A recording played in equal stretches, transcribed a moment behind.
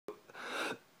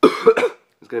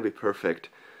It's gonna be perfect.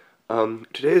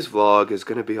 Today's vlog is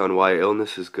gonna be on why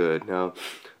illness is good. Now,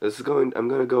 I'm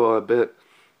gonna go a bit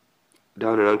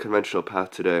down an unconventional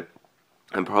path today.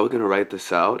 I'm probably gonna write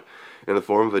this out in the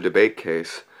form of a debate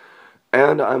case,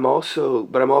 and I'm also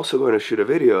going to shoot a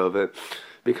video of it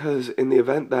because in the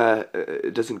event that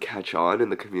it doesn't catch on in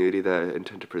the community that I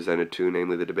intend to present it to,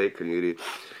 namely the debate community,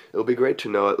 it'll be great to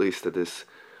know at least that this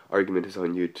argument is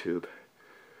on YouTube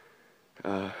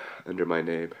under my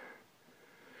name.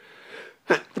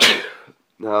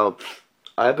 Now,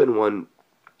 I've been one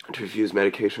to refuse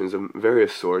medications of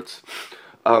various sorts,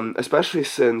 especially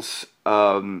since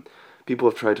people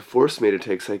have tried to force me to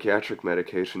take psychiatric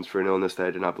medications for an illness that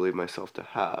I did not believe myself to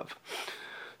have.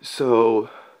 So,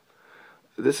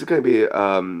 this is going to be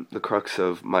the crux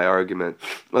of my argument.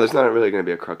 Well, there's not really going to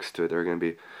be a crux to it. There are going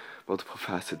to be multiple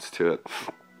facets to it.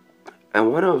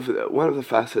 And one of the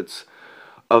facets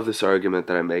of this argument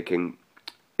that I'm making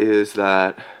is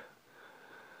that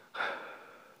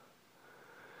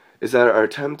our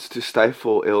attempts to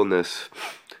stifle illness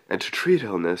and to treat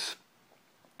illness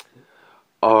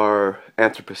are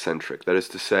anthropocentric. That is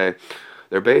to say,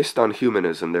 they're based on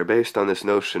humanism. They're based on this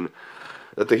notion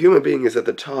that the human being is at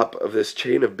the top of this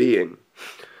chain of being,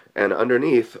 and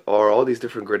underneath are all these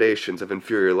different gradations of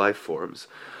inferior life forms.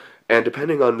 And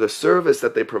depending on the service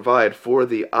that they provide for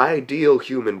the ideal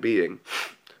human being,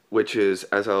 which is,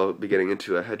 as I'll be getting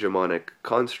into, a hegemonic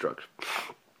construct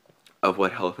of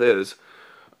what health is,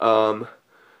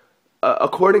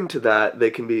 according to that, they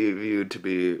can be viewed to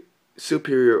be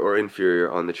superior or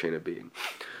inferior on the chain of being.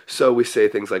 So we say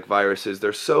things like viruses,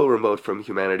 they're so remote from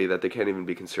humanity that they can't even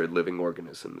be considered living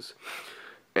organisms.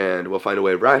 And we'll find a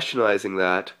way of rationalizing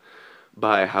that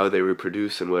by how they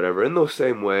reproduce and whatever, in the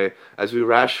same way as we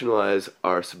rationalize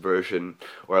our subversion,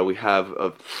 or we have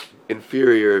of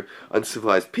inferior,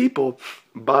 uncivilized people,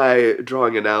 by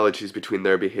drawing analogies between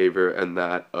their behavior and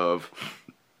that of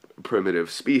primitive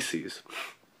species.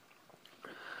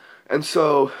 And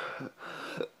so,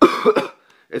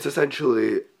 it's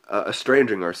essentially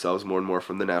estranging ourselves more and more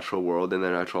from the natural world and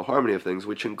the natural harmony of things,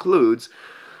 which includes,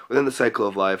 within the cycle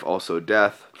of life, also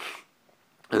death.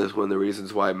 And that's one of the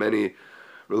reasons why many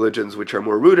religions which are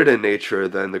more rooted in nature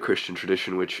than the Christian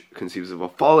tradition, which conceives of a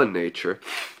fallen nature,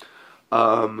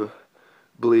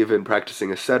 believe in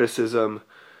practicing asceticism,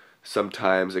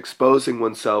 sometimes exposing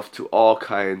oneself to all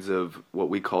kinds of what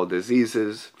we call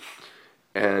diseases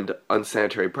and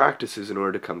unsanitary practices in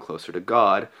order to come closer to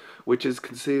God, which is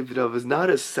conceived of as not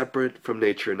as separate from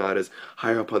nature, not as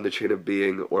higher up on the chain of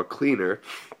being or cleaner,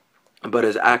 but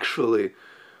as actually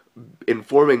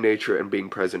informing nature and being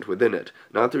present within it.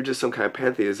 Not through just some kind of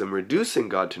pantheism reducing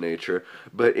God to nature,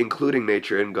 but including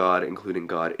nature in God, including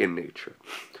God in nature.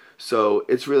 So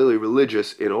it's really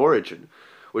religious in origin,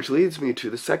 which leads me to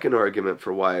the second argument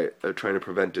for why trying to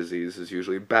prevent disease is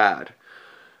usually bad.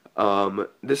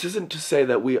 This isn't to say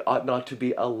that we ought not to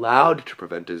be allowed to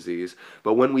prevent disease,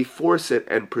 but when we force it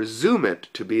and presume it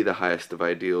to be the highest of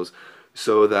ideals,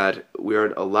 so that we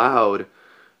aren't allowed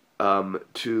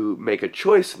to make a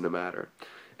choice in the matter.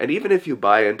 And even if you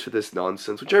buy into this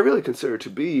nonsense, which I really consider to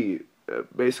be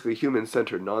basically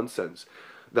human-centered nonsense,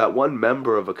 that one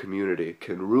member of a community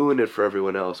can ruin it for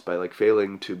everyone else by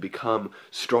failing to become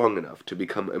strong enough, to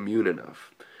become immune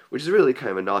enough, which is really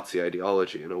kind of a Nazi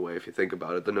ideology in a way, if you think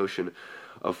about it, the notion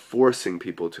of forcing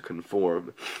people to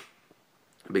conform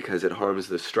because it harms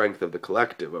the strength of the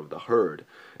collective, of the herd.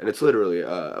 And it's literally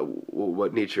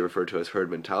what Nietzsche referred to as herd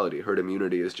mentality. Herd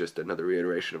immunity is just another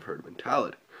reiteration of herd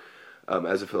mentality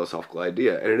as a philosophical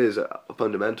idea. And it is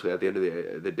fundamentally, at the end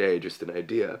of the day, just an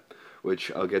idea,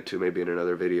 which I'll get to maybe in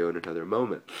another video in another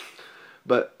moment.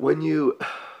 But when you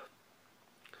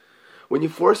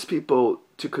force people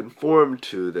to conform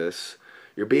to this,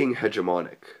 you're being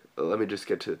hegemonic. Let me just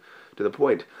get to the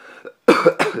point.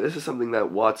 This is something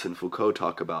that Watts and Foucault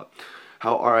talk about.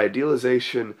 How our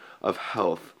idealization of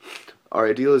health, our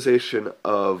idealization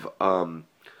of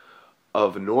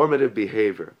normative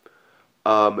behavior,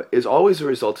 is always a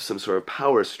result of some sort of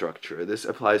power structure. This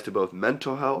applies to both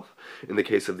mental health, in the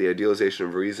case of the idealization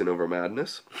of reason over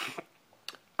madness.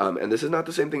 And this is not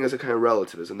the same thing as a kind of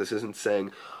relativism. This isn't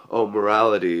saying, oh,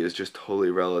 morality is just totally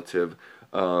relative.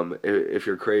 If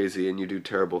you're crazy and you do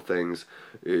terrible things,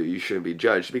 you shouldn't be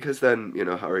judged. Because then,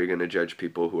 how are you going to judge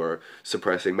people who are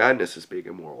suppressing madness as being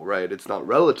immoral, right? It's not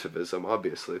relativism,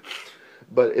 obviously.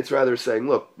 But it's rather saying,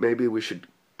 look, maybe we should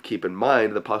keep in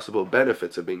mind the possible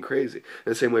benefits of being crazy. In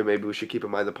the same way, maybe we should keep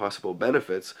in mind the possible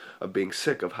benefits of being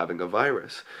sick, of having a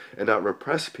virus, and not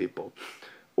repress people,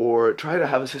 or try to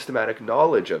have a systematic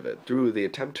knowledge of it through the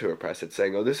attempt to repress it,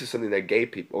 saying, "Oh, this is something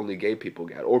that only gay people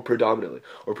get, or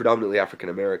predominantly African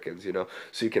Americans,"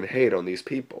 so you can hate on these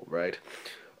people, right?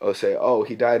 Oh, say, "Oh,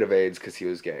 he died of AIDS because he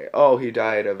was gay. Oh, he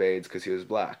died of AIDS because he was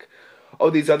black. Oh,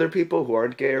 these other people who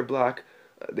aren't gay or black,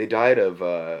 they died of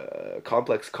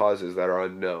complex causes that are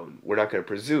unknown. We're not going to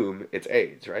presume it's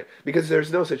AIDS, right? Because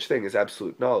there's no such thing as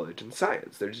absolute knowledge in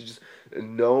science. There's just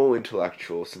no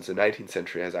intellectual since the 19th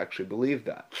century has actually believed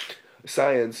that.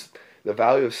 Science, the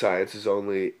value of science is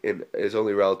only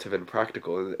relative and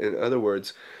practical. In other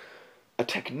words, a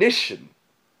technician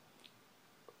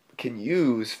can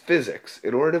use physics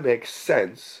in order to make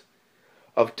sense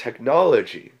of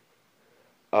technology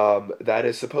that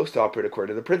is supposed to operate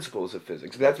according to the principles of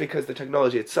physics. And that's because the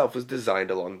technology itself was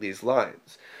designed along these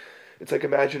lines. It's like,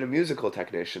 imagine a musical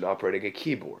technician operating a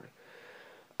keyboard.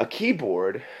 A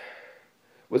keyboard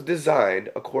was designed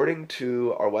according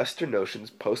to our Western notions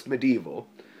post-medieval,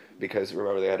 because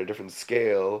remember they had a different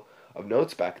scale of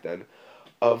notes back then,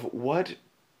 of what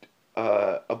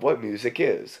music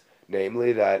is.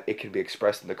 Namely, that it can be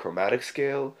expressed in the chromatic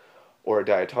scale, or a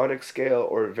diatonic scale,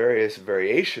 or various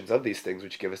variations of these things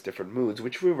which give us different moods,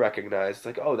 which we recognize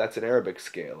like, oh, that's an Arabic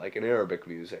scale, like in Arabic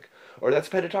music, or that's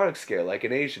a pentatonic scale, like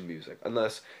in Asian music,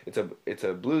 unless it's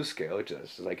a blues scale, which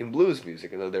is like in blues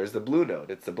music, and there's the blue note,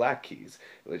 it's the black keys,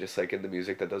 just like in the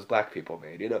music that those black people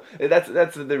made, And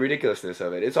that's the ridiculousness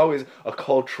of it. It's always a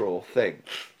cultural thing.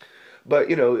 But,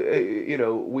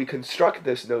 we construct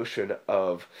this notion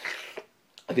of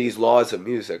these laws of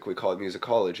music, we call it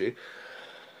musicology,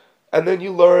 and then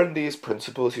you learn these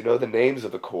principles, the names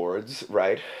of the chords,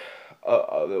 right?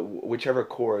 Whichever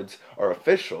chords are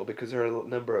official, because there are a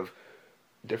number of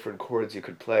different chords you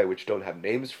could play which don't have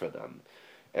names for them.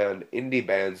 And indie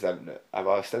bands that I've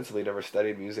ostensibly never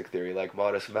studied music theory, like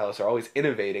Modest Mouse, are always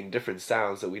innovating different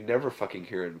sounds that we never fucking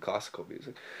hear in classical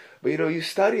music. But you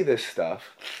study this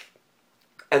stuff,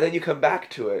 and then you come back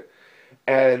to it,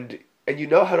 and you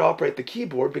know how to operate the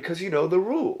keyboard because you know the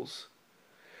rules.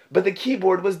 But the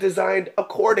keyboard was designed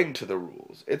according to the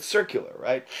rules. It's circular,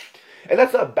 right? And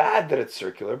that's not bad that it's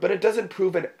circular, but it doesn't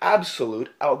prove an absolute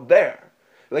out there.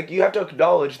 Like, you have to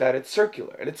acknowledge that it's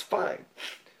circular, and it's fine.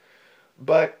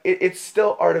 But it's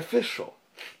still artificial.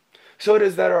 So it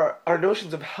is that our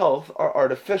notions of health are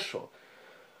artificial.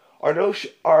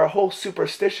 Our whole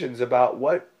superstitions about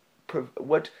what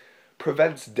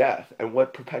prevents death and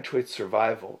what perpetuates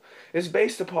survival is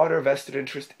based upon our vested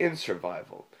interest in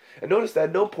survival. And notice that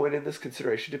at no point in this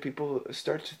consideration do people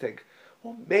start to think,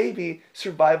 well, maybe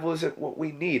survival isn't what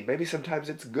we need. Maybe sometimes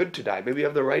it's good to die. Maybe you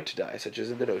have the right to die, such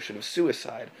as in the notion of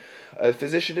suicide.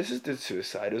 Physician-assisted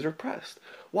suicide is repressed.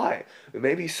 Why?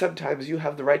 Maybe sometimes you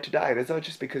have the right to die, and it's not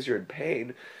just because you're in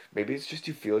pain. Maybe it's just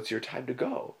you feel it's your time to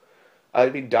go. I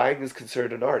mean, dying is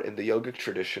considered an art. In the yogic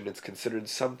tradition, it's considered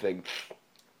something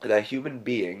that human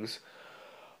beings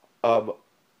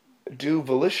do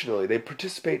volitionally. They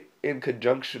participate in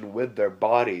conjunction with their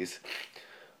bodies.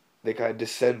 They kind of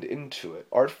descend into it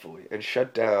artfully and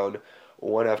shut down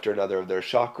one after another of their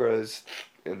chakras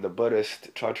in the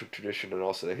Buddhist tantric tradition and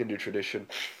also the Hindu tradition,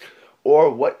 or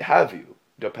what have you,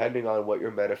 depending on what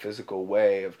your metaphysical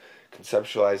way of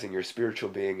conceptualizing your spiritual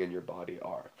being and your body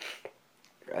are.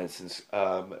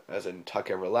 As in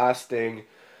Tuck Everlasting,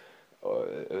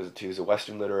 to use a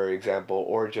Western literary example,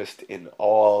 or just in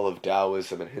all of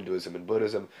Taoism and Hinduism and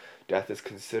Buddhism, death is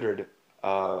considered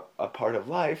a part of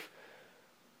life.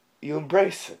 You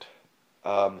embrace it.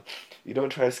 You don't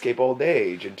try to escape old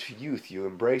age into youth. You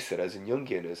embrace it, as in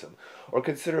Jungianism. Or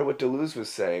consider what Deleuze was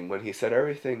saying when he said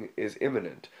everything is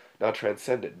immanent, not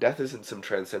transcendent. Death isn't some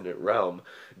transcendent realm.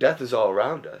 Death is all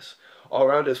around us. All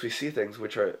around us we see things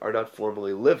which are not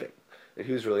formally living. And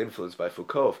he was really influenced by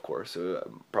Foucault, of course,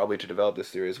 probably to develop this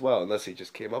theory as well, unless he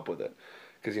just came up with it.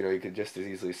 Because, you could just as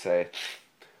easily say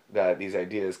that these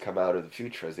ideas come out of the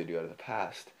future as they do out of the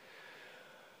past.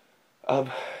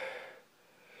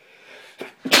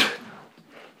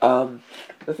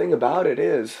 The thing about it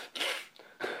is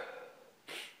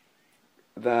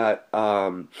that,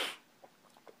 and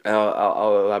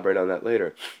I'll elaborate on that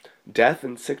later, death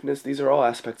and sickness, these are all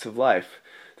aspects of life.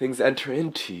 Things enter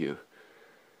into you.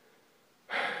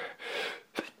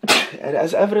 And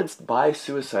as evidenced by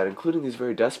suicide, including these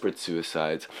very desperate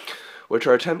suicides, which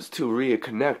are attempts to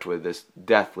reconnect with this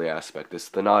deathly aspect, this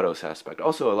thanatos aspect,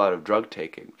 also a lot of drug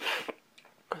taking,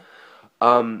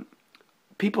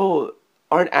 people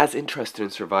aren't as interested in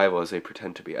survival as they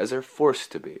pretend to be, as they're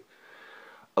forced to be.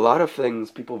 A lot of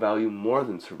things people value more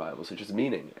than survival, such as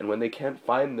meaning, and when they can't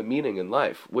find the meaning in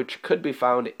life, which could be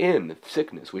found in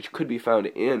sickness, which could be found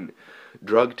in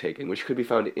drug taking, which could be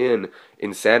found in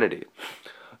insanity,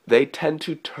 they tend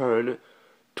to turn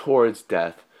towards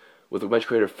death with a much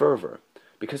greater fervor,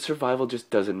 because survival just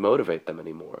doesn't motivate them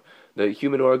anymore. The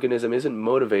human organism isn't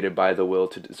motivated by the will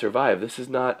to survive. This is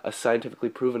not a scientifically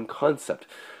proven concept.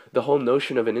 The whole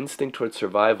notion of an instinct towards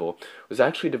survival was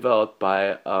actually developed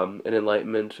by an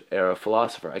Enlightenment era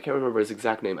philosopher. I can't remember his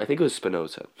exact name. I think it was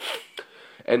Spinoza.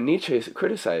 And Nietzsche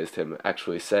criticized him,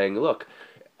 actually, saying, look,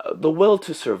 the will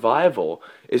to survival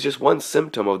is just one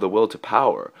symptom of the will to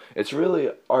power. It's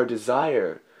really our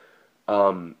desire.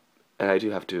 And I do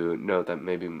have to note that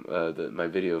maybe my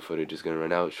video footage is going to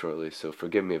run out shortly, so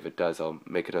forgive me if it does. I'll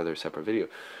make another separate video.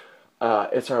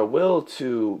 It's our will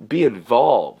to be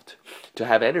involved, to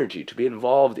have energy, to be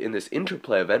involved in this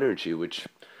interplay of energy, which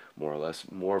more or less,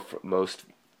 most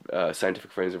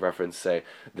scientific frames of reference say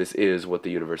this is what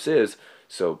the universe is,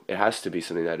 so it has to be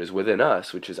something that is within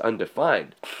us, which is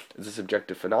undefined. It's a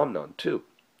subjective phenomenon, too.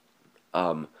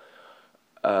 And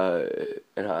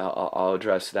I'll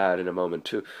address that in a moment,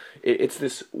 too. It's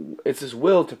this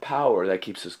will to power that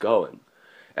keeps us going,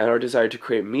 and our desire to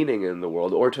create meaning in the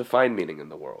world, or to find meaning in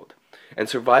the world. And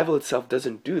survival itself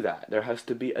doesn't do that. There has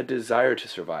to be a desire to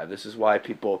survive. This is why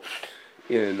people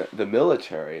in the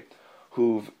military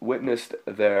who've witnessed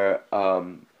their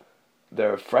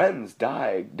friends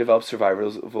die develop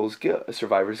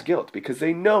survivor's guilt, because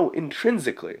they know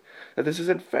intrinsically that this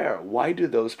isn't fair. Why do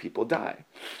those people die?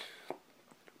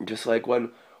 Just like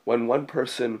when one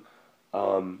person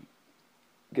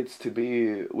gets to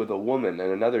be with a woman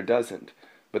and another doesn't,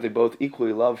 but they both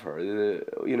equally love her.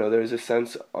 There's a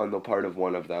sense on the part of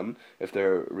one of them, if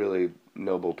they're really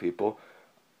noble people,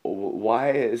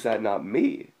 why is that not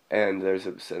me? And there's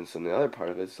a sense on the other part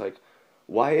of it, it's like,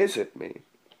 why is it me?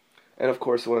 And of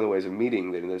course, one of the ways of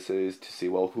meeting this is to see,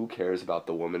 well, who cares about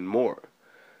the woman more?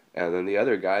 And then the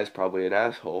other guy is probably an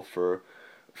asshole for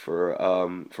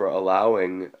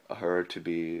allowing her to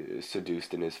be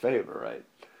seduced in his favor, right?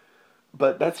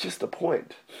 But that's just the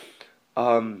point.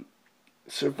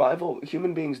 Survival,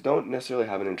 human beings don't necessarily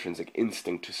have an intrinsic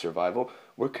instinct to survival.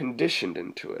 We're conditioned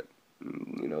into it.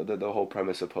 The whole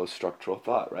premise of post-structural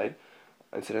thought, right?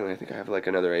 Incidentally, I think I have like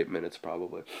another 8 minutes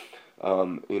probably.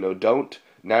 Don't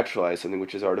naturalize something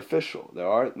which is artificial. There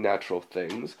are natural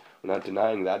things. We're not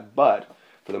denying that, but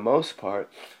for the most part,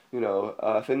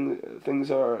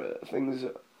 things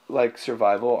like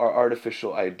survival are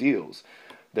artificial ideals.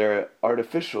 They're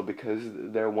artificial because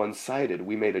they're one-sided.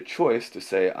 We made a choice to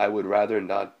say, I would rather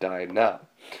not die now.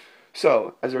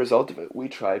 So, as a result of it, we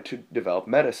tried to develop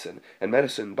medicine. And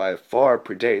medicine by far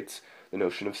predates the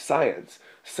notion of science.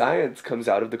 Science comes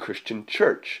out of the Christian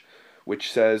church, which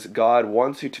says God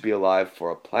wants you to be alive for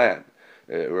a plan.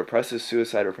 It represses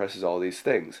suicide, represses all these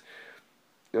things.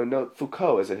 Note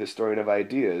Foucault, as a historian of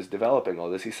ideas, developing all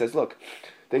this. He says, look,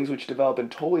 things which develop in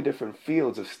totally different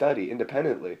fields of study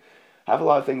independently have a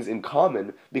lot of things in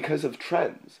common because of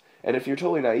trends. And if you're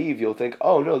totally naive, you'll think,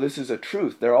 oh no, this is a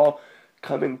truth. They're all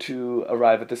coming to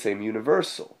arrive at the same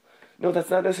universal. No, that's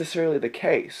not necessarily the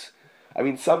case. I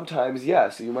mean, sometimes,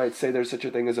 yes, you might say there's such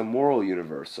a thing as a moral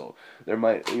universal. You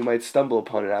might stumble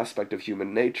upon an aspect of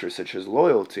human nature, such as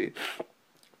loyalty,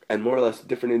 and more or less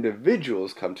different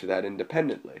individuals come to that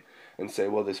independently and say,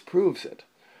 well, this proves it,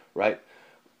 right?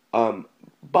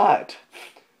 But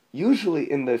usually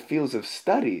in the fields of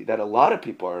study that a lot of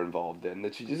people are involved in,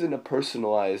 that isn't a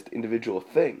personalized individual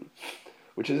thing,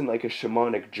 which isn't like a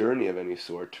shamanic journey of any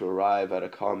sort to arrive at a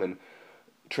common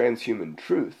transhuman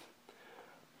truth.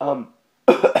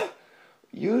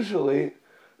 Usually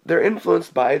they're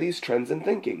influenced by these trends in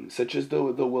thinking, such as the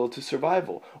will to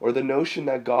survival, or the notion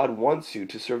that God wants you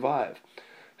to survive.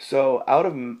 So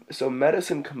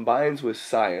medicine combines with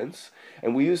science,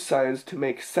 and we use science to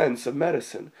make sense of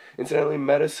medicine. Incidentally,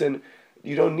 medicine,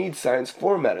 you don't need science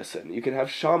for medicine. You can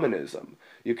have shamanism.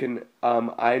 You can,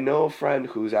 I know a friend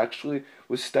who's actually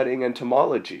was studying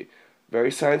entomology,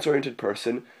 very science-oriented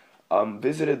person,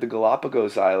 visited the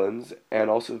Galapagos Islands and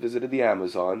also visited the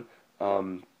Amazon.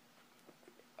 And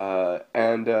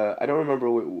I don't remember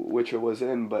which it was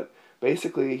in, but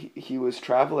basically he was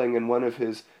traveling and one of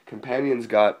his companions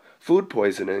got food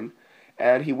poisoning,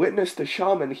 and he witnessed a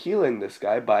shaman healing this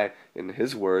guy by, in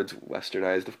his words,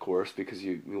 westernized of course, because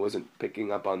he wasn't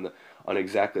picking up on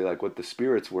exactly like what the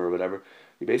spirits were or whatever.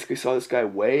 He basically saw this guy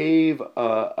wave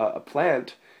a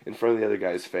plant in front of the other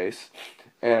guy's face,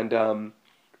 and the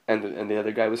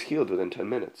other guy was healed within 10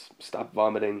 minutes. Stopped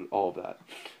vomiting, all of that.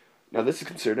 Now this is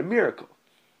considered a miracle.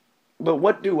 But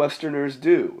what do Westerners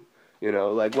do?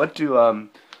 What do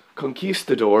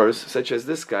conquistadors such as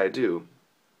this guy do?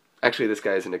 Actually, this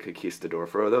guy isn't a conquistador.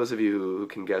 For those of you who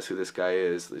can guess who this guy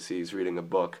is, he's reading a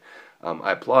book.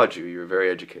 I applaud you. You're very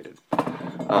educated.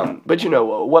 But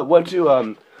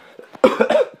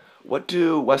what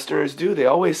do Westerners do? They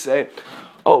always say,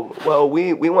 "Oh, well,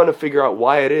 we want to figure out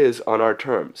why it is on our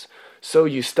terms." So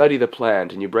you study the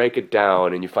plant and you break it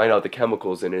down and you find out the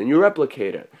chemicals in it and you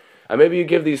replicate it. And maybe you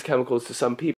give these chemicals to some people.